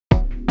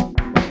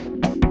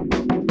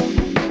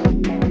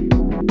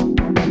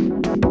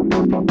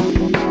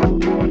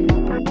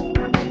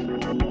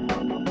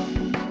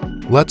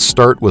Let's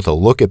start with a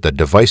look at the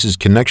device's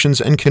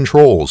connections and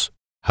controls,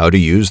 how to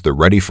use the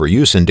Ready for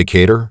Use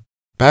indicator,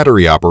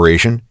 battery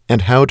operation,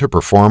 and how to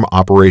perform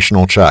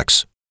operational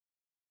checks.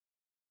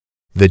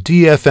 The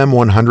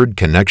DFM100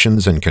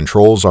 connections and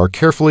controls are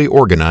carefully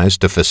organized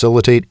to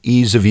facilitate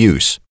ease of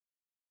use.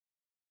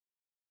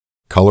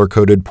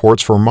 Color-coded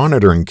ports for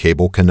monitoring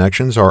cable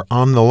connections are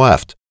on the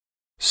left: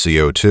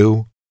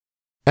 CO2,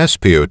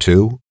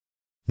 SpO2,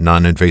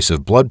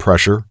 non-invasive blood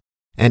pressure,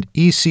 and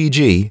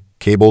ECG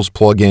cables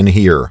plug in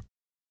here.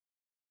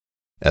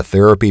 A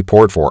therapy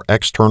port for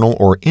external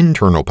or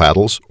internal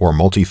paddles or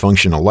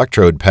multifunction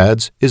electrode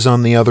pads is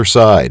on the other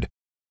side.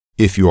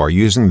 If you are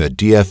using the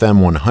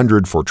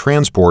DFM100 for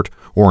transport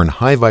or in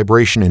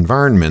high-vibration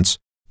environments,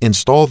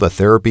 install the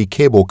therapy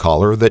cable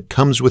collar that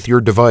comes with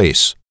your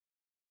device.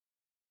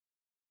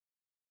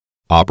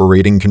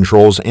 Operating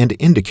controls and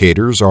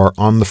indicators are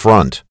on the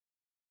front.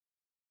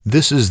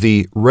 This is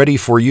the Ready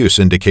for Use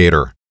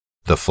indicator.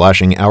 The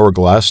flashing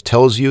hourglass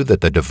tells you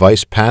that the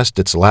device passed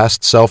its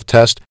last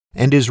self-test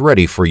and is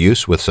ready for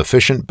use with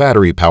sufficient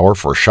battery power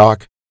for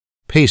shock,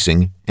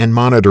 pacing, and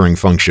monitoring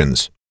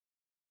functions.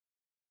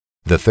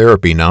 The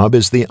therapy knob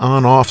is the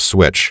on-off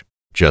switch.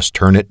 Just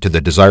turn it to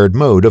the desired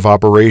mode of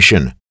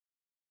operation.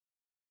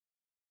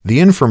 The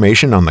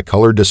information on the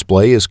color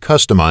display is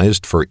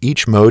customized for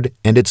each mode,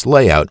 and its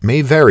layout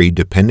may vary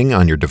depending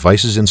on your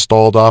device's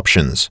installed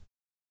options.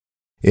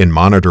 In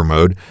monitor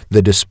mode,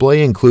 the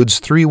display includes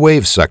 3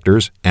 wave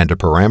sectors and a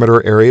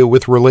parameter area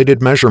with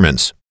related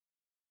measurements.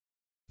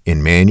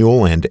 In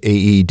manual and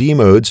AED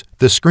modes,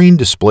 the screen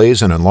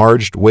displays an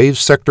enlarged Wave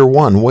Sector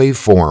 1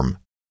 waveform.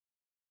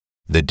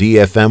 The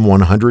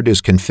DFM100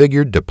 is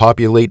configured to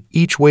populate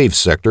each wave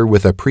sector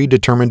with a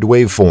predetermined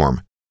waveform.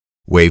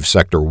 Wave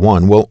Sector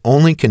 1 will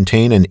only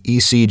contain an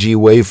ECG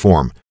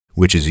waveform,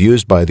 which is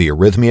used by the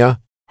arrhythmia,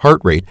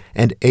 heart rate,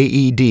 and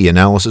AED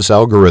analysis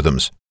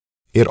algorithms.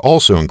 It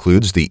also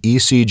includes the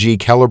ECG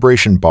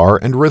calibration bar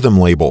and rhythm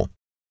label.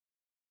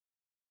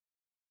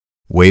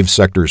 Wave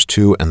Sectors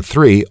 2 and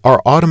 3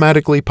 are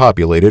automatically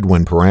populated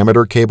when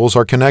parameter cables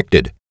are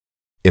connected.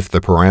 If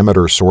the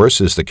parameter source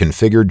is the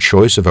configured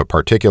choice of a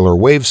particular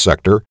wave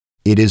sector,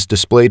 it is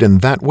displayed in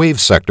that wave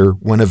sector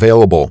when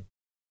available.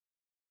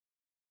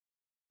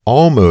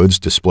 All modes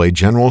display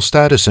general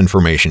status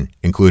information,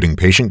 including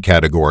patient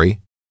category,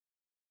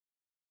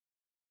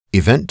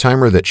 event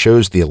timer that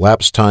shows the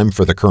elapsed time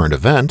for the current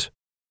event,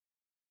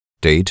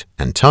 date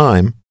and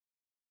time,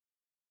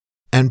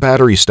 and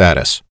battery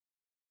status.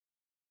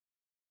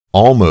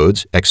 All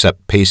modes,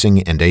 except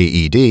pacing and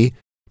AED,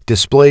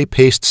 display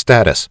paced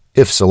status,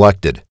 if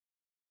selected.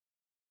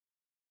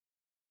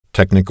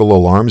 Technical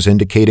alarms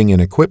indicating an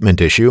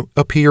equipment issue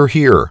appear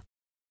here.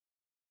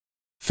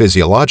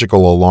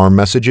 Physiological alarm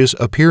messages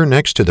appear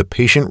next to the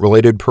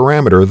patient-related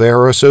parameter they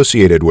are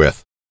associated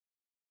with.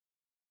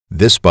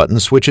 This button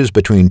switches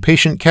between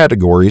patient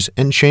categories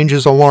and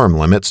changes alarm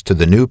limits to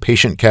the new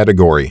patient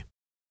category.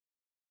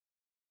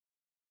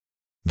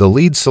 The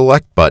Lead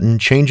Select button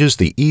changes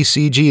the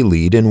ECG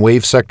lead in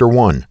Wave Sector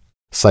 1,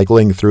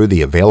 cycling through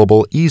the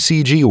available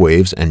ECG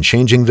waves and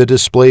changing the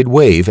displayed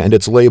wave and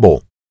its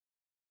label.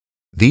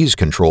 These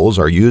controls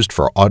are used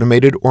for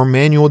automated or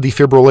manual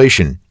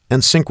defibrillation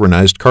and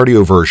synchronized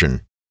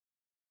cardioversion.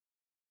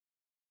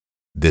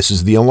 This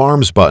is the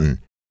Alarms button.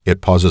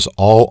 It pauses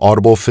all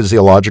audible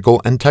physiological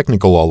and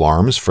technical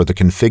alarms for the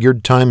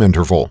configured time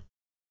interval.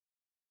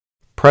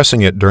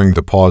 Pressing it during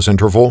the pause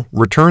interval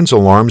returns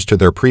alarms to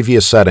their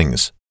previous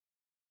settings.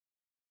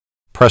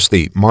 Press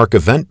the Mark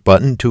Event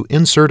button to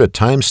insert a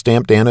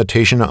time-stamped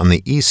annotation on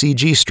the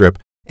ECG strip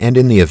and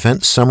in the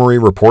event summary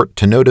report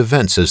to note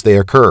events as they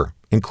occur,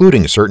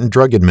 including certain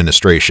drug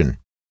administration.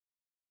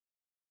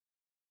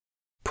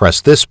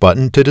 Press this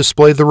button to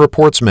display the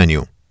Reports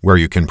menu, where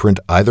you can print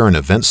either an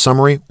event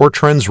summary or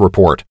trends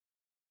report.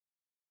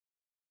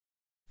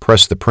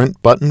 Press the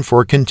Print button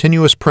for a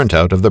continuous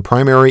printout of the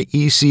primary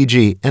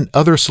ECG and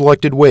other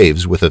selected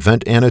waves with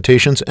event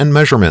annotations and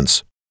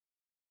measurements.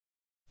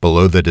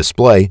 Below the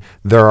display,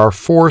 there are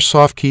 4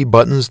 soft key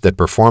buttons that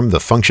perform the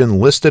function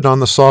listed on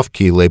the soft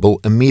key label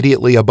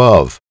immediately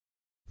above.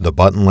 The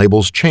button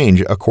labels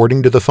change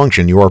according to the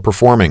function you are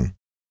performing.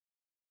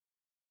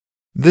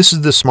 This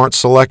is the Smart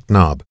Select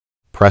knob.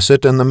 Press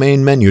it and the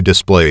main menu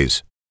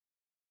displays.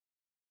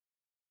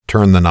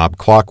 Turn the knob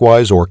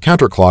clockwise or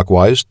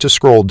counterclockwise to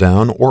scroll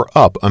down or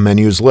up a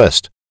menu's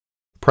list.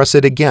 Press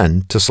it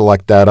again to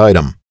select that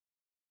item.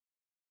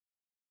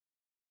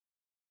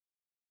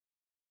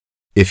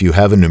 If you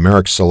have a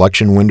numeric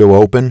selection window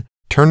open,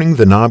 turning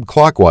the knob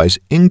clockwise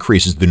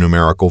increases the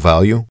numerical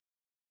value,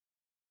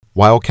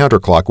 while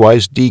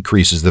counterclockwise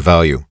decreases the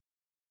value.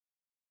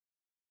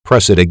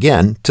 Press it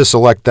again to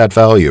select that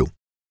value.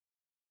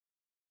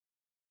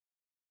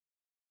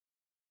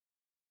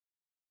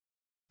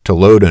 To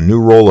load a new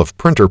roll of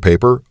printer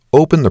paper,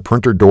 open the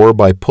printer door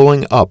by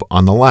pulling up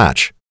on the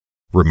latch.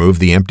 Remove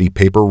the empty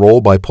paper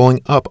roll by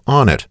pulling up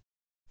on it.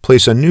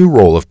 Place a new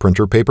roll of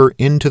printer paper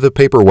into the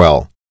paper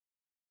well,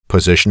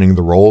 positioning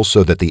the roll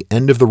so that the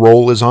end of the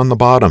roll is on the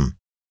bottom.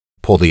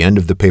 Pull the end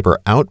of the paper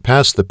out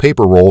past the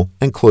paper roll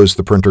and close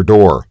the printer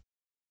door.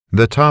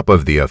 The top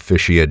of the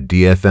Efficia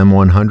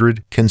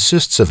DFM100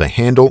 consists of a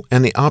handle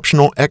and the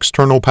optional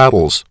external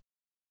paddles.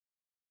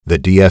 The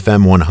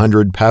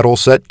DFM100 paddle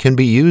set can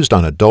be used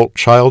on adult,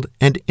 child,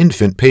 and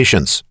infant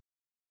patients.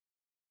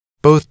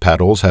 Both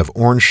paddles have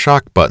orange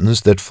shock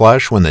buttons that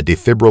flash when the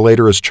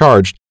defibrillator is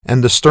charged,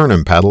 and the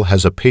sternum paddle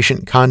has a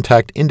patient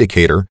contact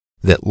indicator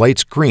that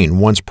lights green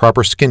once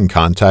proper skin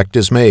contact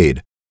is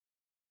made.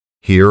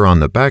 Here on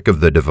the back of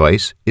the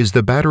device is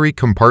the battery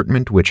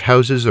compartment, which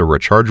houses a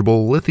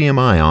rechargeable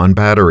lithium-ion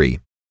battery.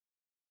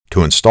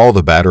 To install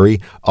the battery,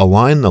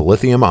 align the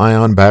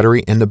lithium-ion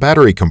battery in the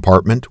battery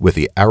compartment with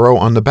the arrow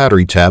on the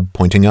battery tab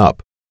pointing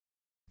up.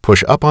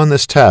 Push up on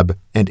this tab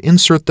and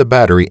insert the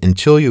battery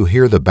until you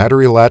hear the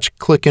battery latch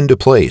click into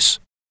place.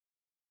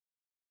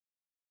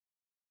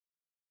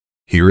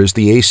 Here is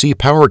the AC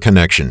power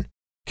connection.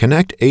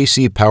 Connect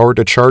AC power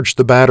to charge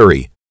the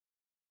battery.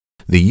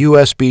 The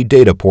USB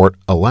data port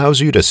allows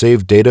you to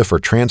save data for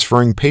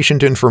transferring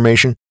patient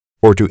information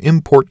or to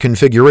import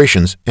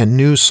configurations and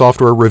new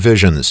software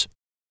revisions.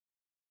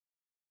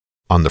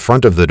 On the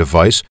front of the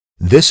device,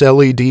 this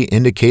LED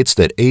indicates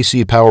that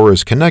AC power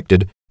is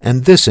connected,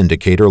 and this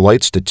indicator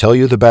lights to tell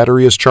you the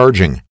battery is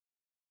charging.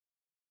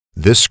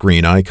 This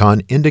screen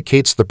icon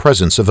indicates the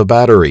presence of a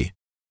battery.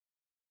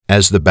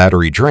 As the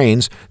battery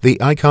drains,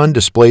 the icon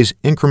displays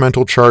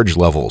incremental charge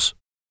levels.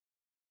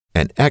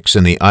 An X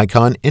in the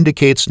icon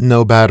indicates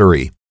no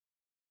battery.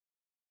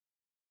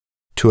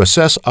 To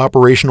assess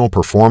operational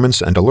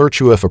performance and alert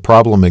you if a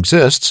problem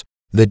exists,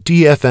 the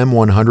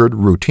DFM100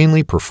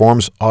 routinely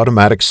performs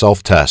automatic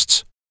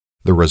self-tests.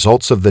 The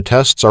results of the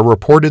tests are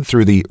reported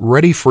through the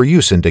Ready for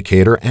Use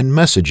indicator and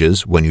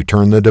messages when you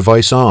turn the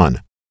device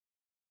on.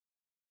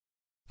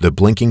 The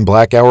blinking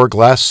black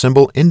hourglass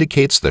symbol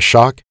indicates the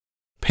shock,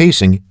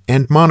 pacing,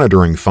 and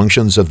monitoring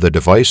functions of the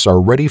device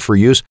are ready for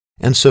use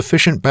and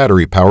sufficient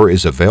battery power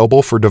is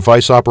available for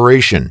device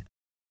operation.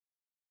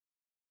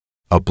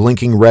 A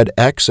blinking red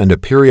X and a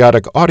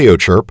periodic audio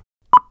chirp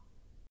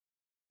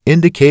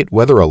indicate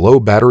whether a low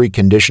battery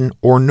condition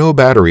or no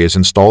battery is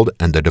installed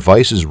and the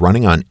device is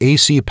running on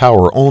AC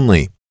power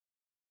only.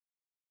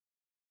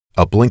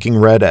 A blinking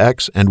red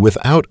X and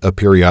without a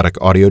periodic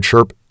audio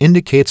chirp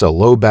indicates a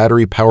low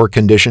battery power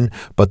condition,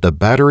 but the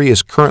battery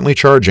is currently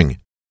charging.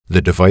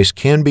 The device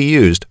can be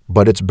used,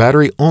 but its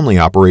battery-only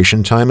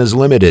operation time is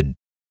limited.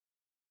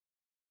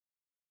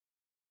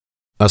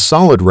 A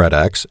solid red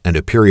X and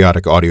a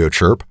periodic audio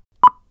chirp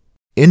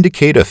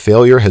indicate a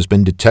failure has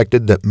been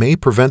detected that may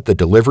prevent the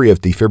delivery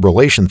of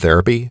defibrillation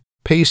therapy,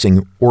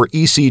 pacing, or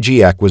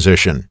ECG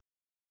acquisition.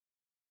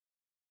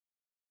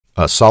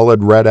 A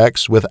solid red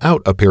X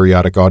without a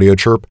periodic audio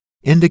chirp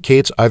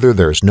indicates either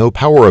there's no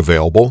power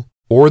available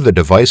or the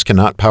device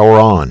cannot power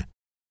on.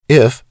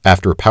 If,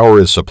 after power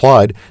is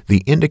supplied,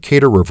 the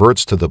indicator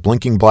reverts to the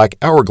blinking black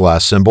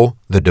hourglass symbol,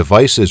 the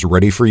device is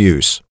ready for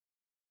use.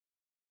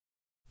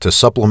 To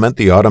supplement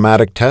the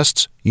automatic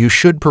tests, you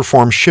should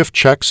perform shift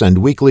checks and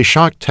weekly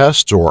shock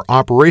tests or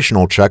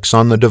operational checks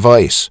on the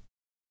device.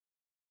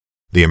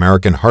 The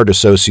American Heart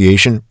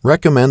Association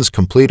recommends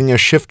completing a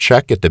shift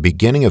check at the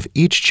beginning of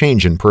each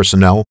change in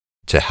personnel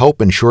to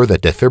help ensure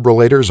that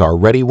defibrillators are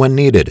ready when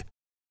needed.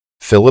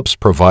 Philips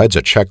provides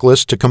a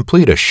checklist to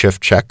complete a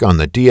shift check on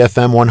the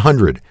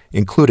DFM100,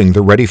 including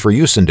the Ready for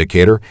Use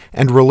indicator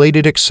and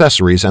related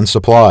accessories and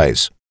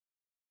supplies.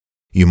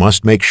 You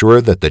must make sure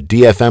that the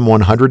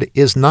DFM100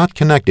 is not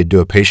connected to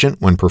a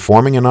patient when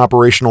performing an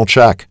operational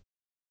check.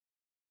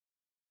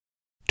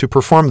 To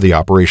perform the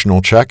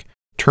operational check,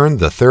 turn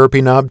the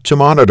therapy knob to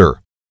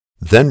Monitor.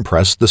 Then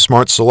press the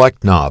Smart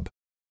Select knob.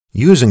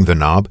 Using the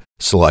knob,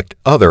 select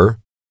Other,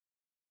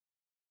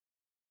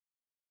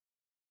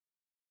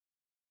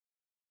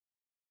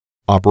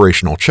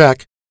 Operational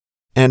Check,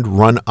 and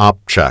Run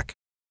Op Check.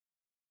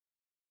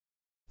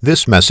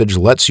 This message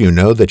lets you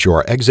know that you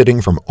are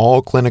exiting from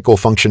all clinical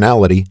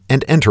functionality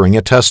and entering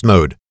a test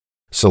mode.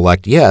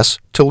 Select Yes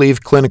to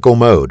leave clinical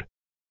mode.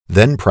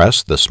 Then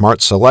press the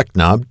Smart Select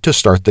knob to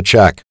start the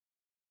check.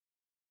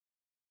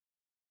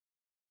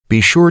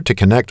 Be sure to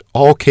connect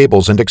all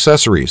cables and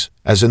accessories,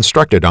 as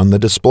instructed on the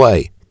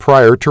display,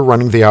 prior to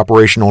running the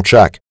operational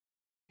check.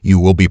 You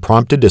will be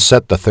prompted to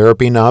set the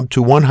therapy knob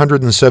to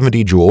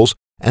 170 joules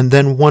and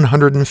then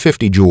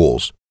 150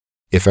 joules.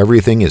 If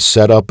everything is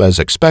set up as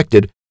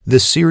expected,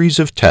 this series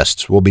of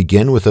tests will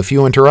begin with a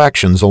few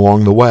interactions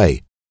along the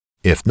way.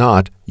 If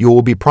not, you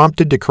will be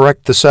prompted to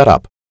correct the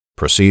setup,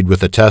 proceed with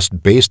the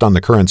test based on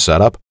the current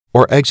setup,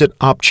 or exit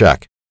Op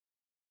Check.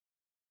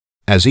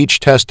 As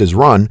each test is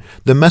run,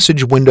 the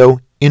message window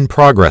In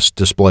Progress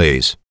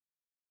displays.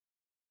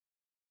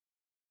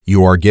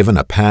 You are given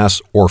a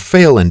pass or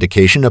fail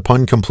indication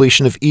upon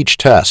completion of each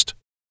test.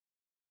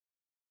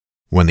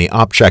 When the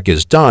Op Check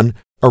is done,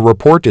 a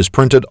report is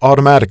printed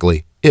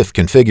automatically, if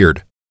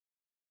configured.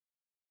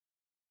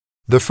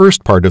 The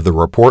first part of the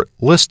report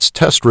lists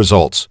test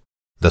results.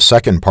 The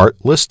second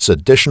part lists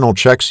additional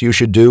checks you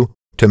should do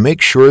to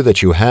make sure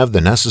that you have the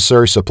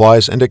necessary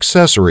supplies and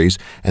accessories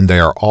and they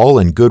are all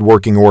in good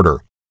working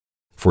order.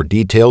 For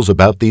details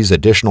about these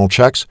additional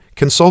checks,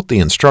 consult the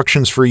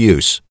instructions for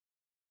use.